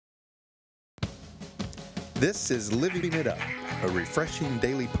This is Living It Up, a refreshing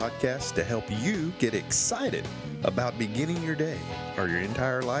daily podcast to help you get excited about beginning your day or your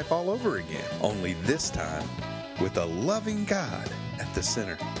entire life all over again. Only this time with a loving God at the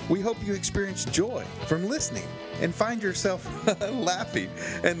center. We hope you experience joy from listening and find yourself laughing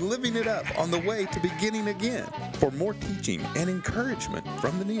and living it up on the way to beginning again. For more teaching and encouragement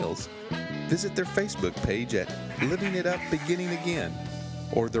from the Neals, visit their Facebook page at Living It Up Beginning Again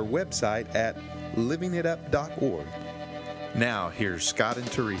or their website at livingitup.org. Now, here's Scott and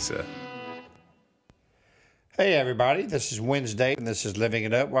Teresa. Hey, everybody. This is Wednesday, and this is Living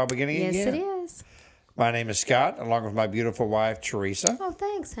It Up While Beginning Again. Yes, it is. My name is Scott, along with my beautiful wife, Teresa. Oh,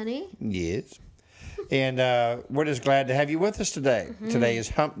 thanks, honey. Yes. And we're just glad to have you with us today. Mm-hmm. Today is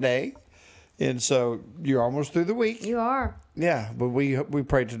Hump Day, and so you're almost through the week. You are. Yeah, but we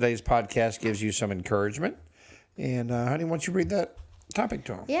pray today's podcast gives you some encouragement. And, honey, why don't you read that topic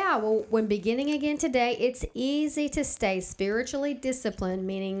to them? Yeah, well, when beginning again today, it's easy to stay spiritually disciplined,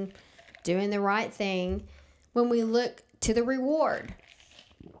 meaning doing the right thing, when we look to the reward.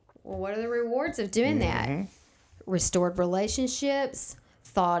 Well, what are the rewards of doing that? Restored relationships,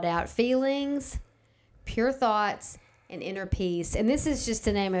 thought out feelings, pure thoughts, and inner peace. And this is just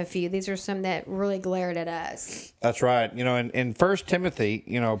to name a few. These are some that really glared at us. That's right. You know, in 1 Timothy,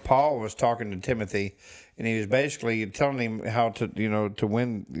 Paul was talking to Timothy, and he was basically telling him how to, to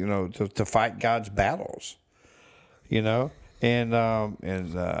win, to fight God's battles, and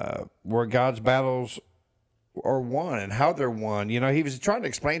where God's battles are won and how they're won. He was trying to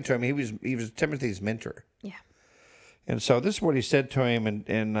explain to him, he was Timothy's mentor. Yeah. And so this is what he said to him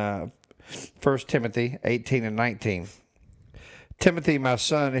in 1 Timothy 18 and 19. Timothy, my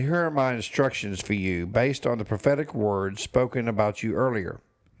son, here are my instructions for you based on the prophetic words spoken about you earlier.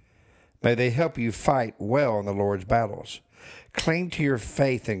 May they help you fight well in the Lord's battles. Cling to your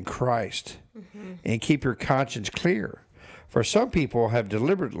faith in Christ and keep your conscience clear. For some people have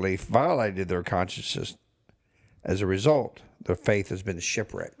deliberately violated their consciences. As a result, their faith has been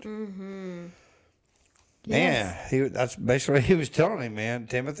shipwrecked. Mm-hmm. Yes. Man, that's basically what he was telling him, man.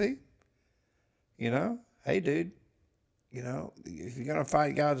 Timothy, hey, dude, if you're going to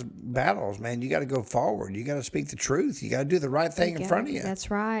fight God's battles, man, you got to go forward. You got to speak the truth. You got to do the right thing in front of you.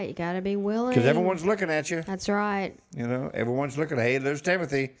 That's right. You got to be willing. Because everyone's looking at you. That's right. Everyone's looking, hey, there's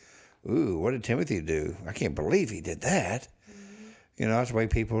Timothy. Ooh, what did Timothy do? I can't believe he did that. That's the way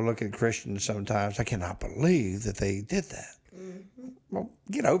people look at Christians sometimes. I cannot believe that they did that. Mm-hmm. Well,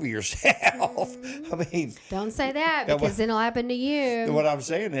 get over yourself. I mean, don't say that because then it'll happen to you. What I'm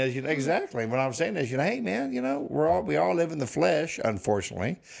saying is, exactly. What I'm saying is, hey, man, we all live in the flesh,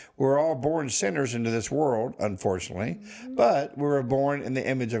 unfortunately. We're all born sinners into this world, unfortunately. Mm-hmm. But we were born in the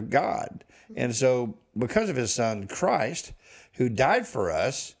image of God. And so because of his son, Christ, who died for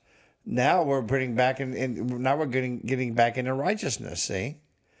us, now we're putting back now we're getting back into righteousness, see?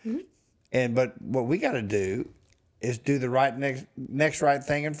 Mm-hmm. But what we got to do is do the right next right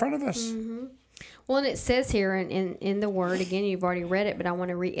thing in front of us. Mm-hmm. Well, and it says here in the word, again, you've already read it, but I want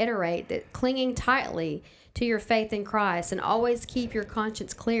to reiterate that clinging tightly to your faith in Christ and always keep your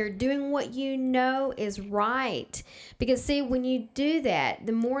conscience clear, doing what you know is right. Because, see, when you do that,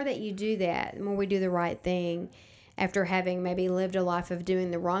 the more that you do that, the more we do the right thing, after having maybe lived a life of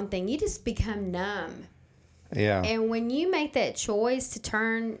doing the wrong thing, you just become numb. Yeah. And when you make that choice to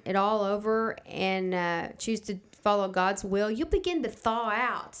turn it all over and choose to follow God's will, you'll begin to thaw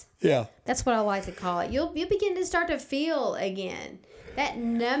out. Yeah. That's what I like to call it. You'll begin to start to feel again. That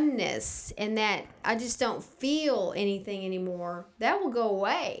numbness and that I just don't feel anything anymore, that will go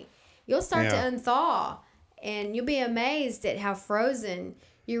away. You'll start to unthaw, and you'll be amazed at how frozen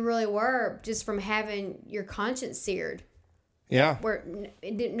you really were just from having your conscience seared. Yeah. Where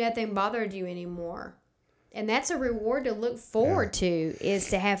nothing bothered you anymore. And that's a reward to look forward to,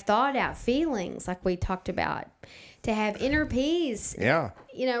 is to have thought out feelings like we talked about, to have inner peace,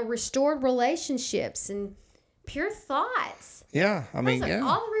 restored relationships and pure thoughts. Yeah. I mean,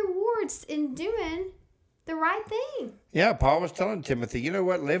 all the rewards in doing the right thing. Yeah. Paul was telling Timothy, you know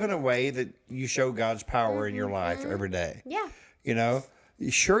what? Live in a way that you show God's power in your life every day. Yeah.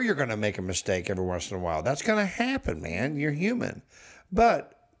 Sure, you're going to make a mistake every once in a while. That's going to happen, man. You're human.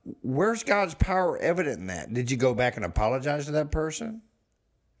 But where's God's power evident in that? Did you go back and apologize to that person?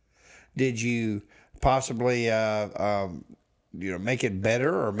 Did you possibly, make it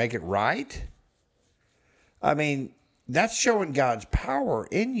better or make it right? I mean, that's showing God's power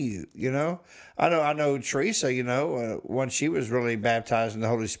in you. I know Teresa. When she was really baptized in the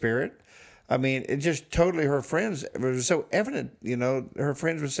Holy Spirit, I mean, it just totally, her friends, it was so evident, her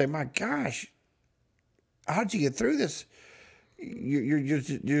friends would say, my gosh, how'd you get through this?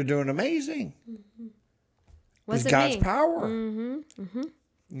 You're doing amazing. Mm-hmm. What's It's it God's mean? power.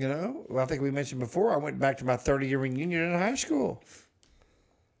 You know, well, I think we mentioned before, I went back to my 30-year reunion in high school.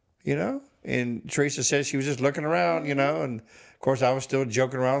 You know, and Teresa said she was just looking around, you know, and of course I was still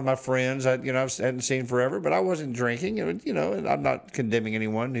joking around with my friends I hadn't seen forever, but I wasn't drinking, you know, and I'm not condemning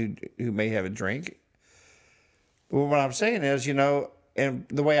anyone who may have a drink. Well, what I'm saying is, you know, and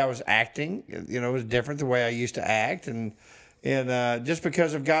the way I was acting, you know, was different the way I used to act, and just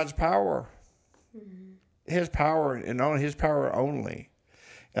because of God's power, His power, and on His power only.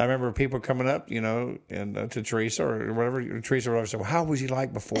 And I remember people coming up, you know, and to Teresa or whatever. Teresa would always say, "Well, how was he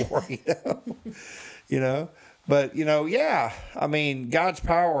like before?" You know, but you know, yeah. I mean, God's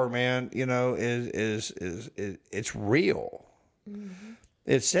power, man, you know, is it's real. Mm-hmm.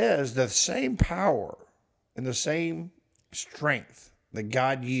 It says the same power and the same strength that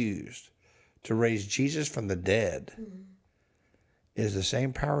God used to raise Jesus from the dead is the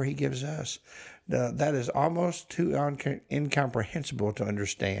same power He gives us. Now, that is almost too incomprehensible to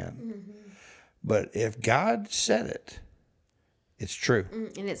understand. But if God said it, it's true.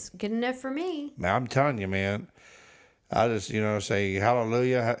 And it's good enough for me. I'm telling you, man. I just, you know, say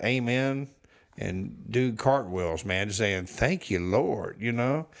hallelujah, amen, and do cartwheels, man, just saying, thank you, Lord, you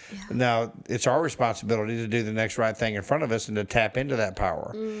know. Yeah. Now, it's our responsibility to do the next right thing in front of us and to tap into that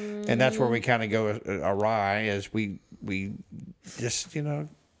power. And that's where we kind of go awry, as we just, you know,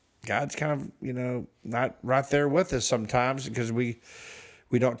 God's kind of, you know, not right there with us sometimes because we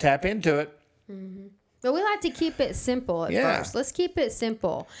don't tap into it. Mm-hmm. But we like to keep it simple at first. Let's keep it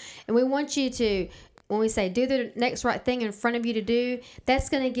simple. And we want you to, when we say do the next right thing in front of you to do, that's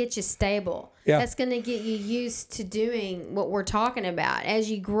going to get you stable. Yeah. That's going to get you used to doing what we're talking about.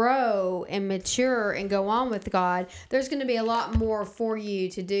 As you grow and mature and go on with God, there's going to be a lot more for you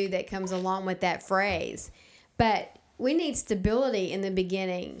to do that comes along with that phrase. But we need stability in the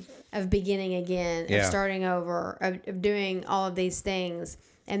beginning again, of starting over, of doing all of these things.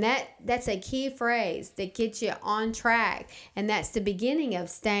 And that's a key phrase that gets you on track. And that's the beginning of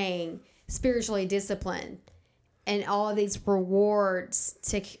staying spiritually disciplined. And all of these rewards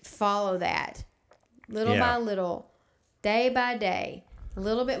to follow that. Little by little, day by day, a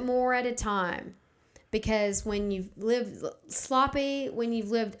little bit more at a time. Because when you've lived sloppy, when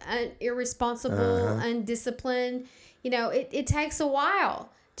you've lived irresponsible, undisciplined, you know, it takes a while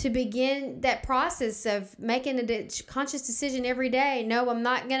to begin that process of making a conscious decision every day. No, I'm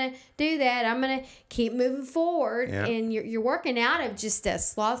not going to do that. I'm going to keep moving forward. Yeah. And you're working out of just a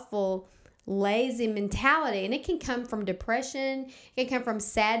slothful, lazy mentality. And it can come from depression. It can come from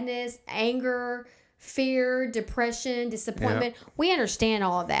sadness, anger, fear, depression, disappointment. Yeah. We understand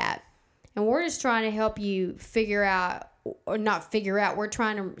all of that. And we're just trying to help you figure out, or not figure out, we're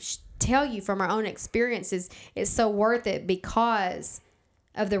trying to tell you from our own experiences, it's so worth it because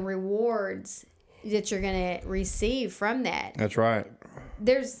of the rewards that you're going to receive from that. That's right.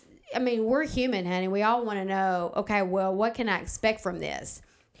 We're human, honey. We all want to know, okay, well, what can I expect from this?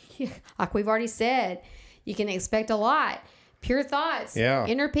 Like we've already said, you can expect a lot. Pure thoughts,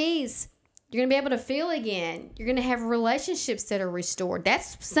 inner peace. You're going to be able to feel again. You're going to have relationships that are restored.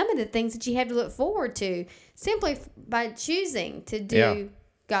 That's some of the things that you have to look forward to simply by choosing to do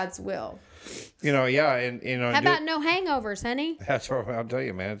God's will. You know, and you know. How about no hangovers, honey? That's what I'll tell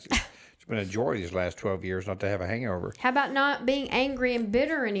you, man. It's been a joy these last 12 years not to have a hangover. How about not being angry and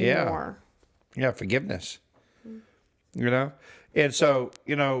bitter anymore? Yeah, forgiveness. You know? And so,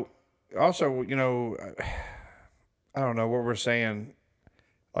 you know, also, you know, I don't know what we're saying,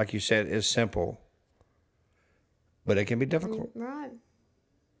 like you said, is simple, but it can be difficult. Right.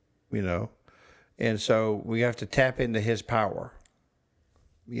 You know? And so we have to tap into His power.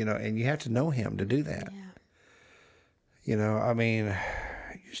 You know, and you have to know Him to do that. Yeah. You know, I mean,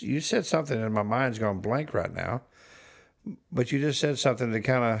 you said something and my mind's gone blank right now, but you just said something that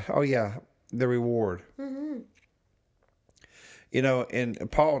kind of, the reward. Mm-hmm. You know,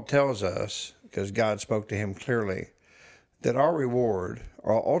 and Paul tells us, because God spoke to him clearly, that our reward,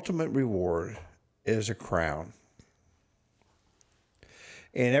 our ultimate reward, is a crown.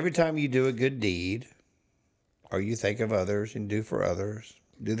 And every time you do a good deed, or you think of others and do for others,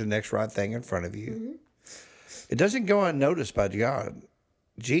 do the next right thing in front of you. Mm-hmm. It doesn't go unnoticed by God.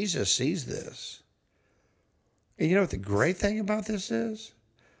 Jesus sees this. And you know what the great thing about this is?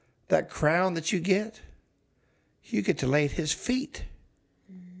 That crown that you get to lay at His feet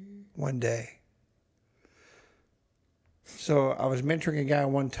one day. So I was mentoring a guy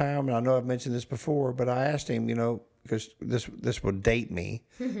one time, and I know I've mentioned this before, but I asked him, you know, because this will date me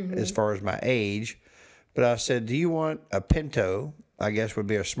as far as my age, but I said, do you want a Pinto, I guess would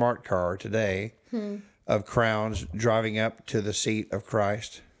be a smart car today, of crowns driving up to the seat of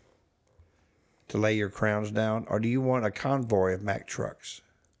Christ to lay your crowns down? Or do you want a convoy of Mack trucks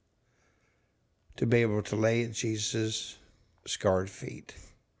to be able to lay at Jesus' scarred feet?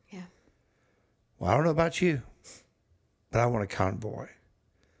 Yeah. Well, I don't know about you, but I want a convoy.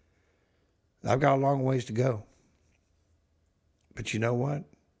 I've got a long ways to go. But you know what?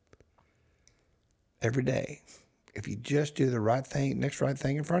 Every day, if you just do the right thing, next right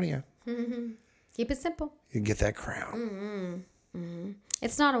thing in front of you, Keep it simple. you get that crown.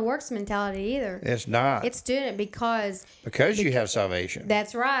 It's not a works mentality either. It's not. It's doing it because You have salvation.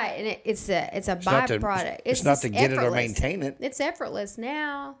 that's right, and it's a not to- byproduct. it's not just to get it or effortless. maintain it. It's effortless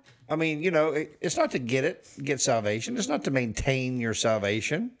now. I mean, it's not to get salvation. It's not to maintain your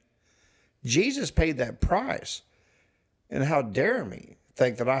salvation. Jesus paid that price. And how dare me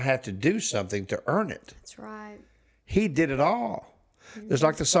think that I have to do something to earn it? That's right. He did it all. It's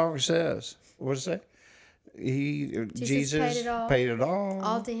like the song says. What does it say? Jesus paid it all.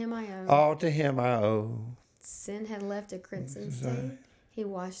 All to him I owe. All to him I owe. Sin had left a crimson stain. He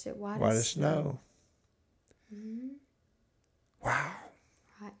washed it white White as as snow. Wow.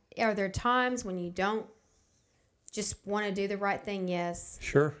 Right. Are there times when you don't just want to do the right thing? Yes.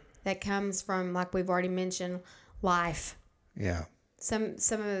 Sure. That comes from, like we've already mentioned, life. Yeah. Some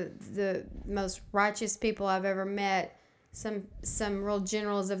of the most righteous people I've ever met, some real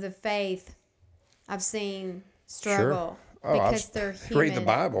generals of the faith, I've seen struggle because they're human. Read the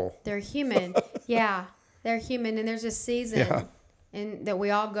Bible. They're human. Yeah, they're human, and there's a season and that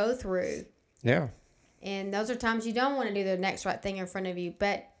we all go through. Yeah. And those are times you don't want to do the next right thing in front of you,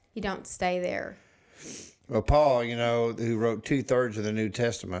 but you don't stay there. Well, Paul, who wrote 2/3 of the New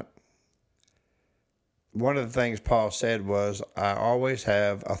Testament, one of the things Paul said was, I always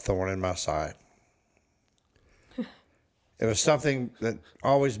have a thorn in my side. It was something that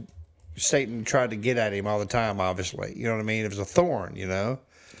always Satan tried to get at him all the time, obviously. You know what I mean? It was a thorn,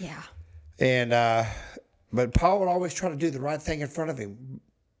 Yeah. And, but Paul would always try to do the right thing in front of him,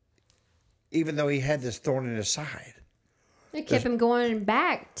 even though he had this thorn in his side. It kept him going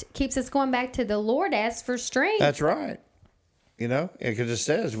back, keeps us going back to the Lord, ask for strength. That's right. Because it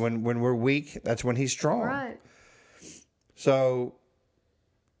says when we're weak, that's when he's strong. Right. So,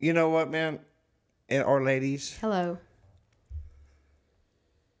 you know what, man? Or ladies, Hello.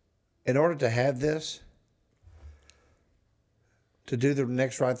 in order to have this, to do the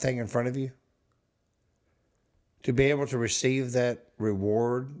next right thing in front of you, to be able to receive that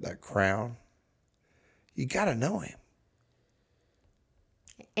reward, that crown, you got to know him.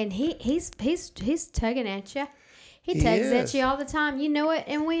 And he's tugging at you. He He tugs is. at you all the time. You know it,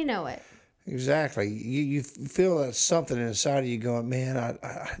 and we know it. Exactly. You feel that something inside of you going, man,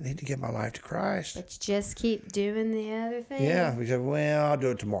 I need to give my life to Christ. But you just keep doing the other thing. Yeah. We said, well, I'll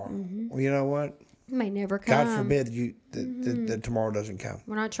do it tomorrow. Well, you know what? It may never come. God forbid that tomorrow doesn't come.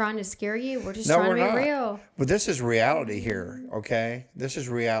 We're not trying to scare you. We're just No, trying we're to be not. real. But this is reality here, okay? This is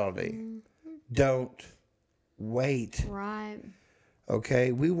reality. Don't wait, Right.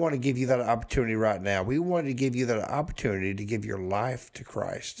 okay? We want to give you that opportunity right now. We want to give you that opportunity to give your life to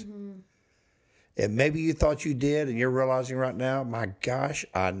Christ. And maybe you thought you did, and you're realizing right now, my gosh,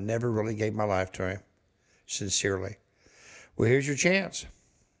 I never really gave my life to him, sincerely. Well, here's your chance.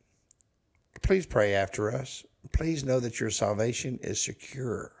 Please pray after us. Please know that your salvation is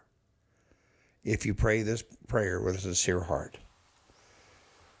secure if you pray this prayer with a sincere heart.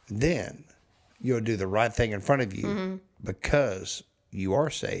 Then you'll do the right thing in front of you because you are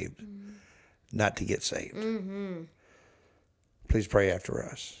saved, not to get saved. Please pray after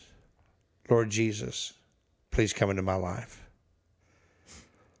us. Lord Jesus, please come into my life.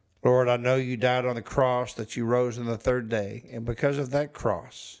 Lord, I know you died on the cross, that you rose on the third day, and because of that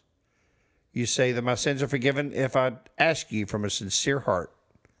cross, you say that my sins are forgiven if I ask you from a sincere heart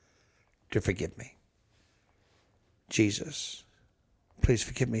to forgive me. Jesus, please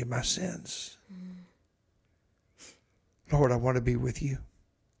forgive me of my sins. Lord, I want to be with you.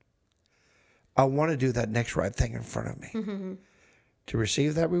 I want to do that next right thing in front of me to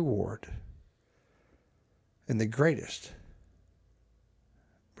receive that reward. And the greatest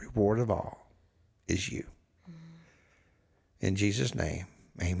reward of all is you. In Jesus' name,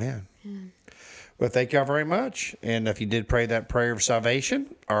 amen. Well, thank y'all very much. And if you did pray that prayer of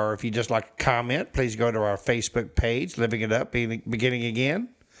salvation, or if you just like to comment, please go to our Facebook page, Living It Up, Beginning Again.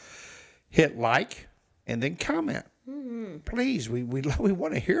 Hit like, and then comment. Please, we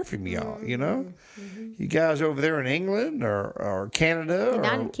want to hear from y'all, You guys over there in England or Canada.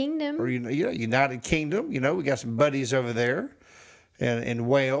 United Kingdom. Or United Kingdom. We got some buddies over there. And in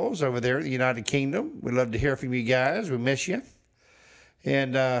Wales, over there, the United Kingdom. We'd love to hear from you guys. We miss you.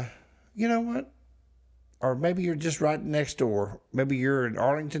 And you know what? or maybe you're just right next door. Maybe you're in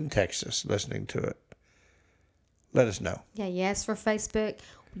Arlington, Texas, listening to it. Let us know. Yeah, yes, for Facebook.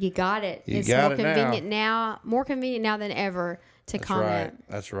 You got it. You It's got more it convenient now. More convenient now than ever to That's comment. right.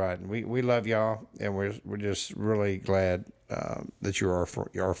 That's right. And we love y'all, and we're just really glad that you're our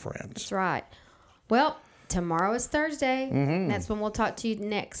friends. That's right. Well, tomorrow is Thursday. Mm-hmm. That's when we'll talk to you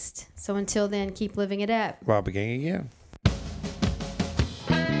next. So until then, keep living it up. While beginning again.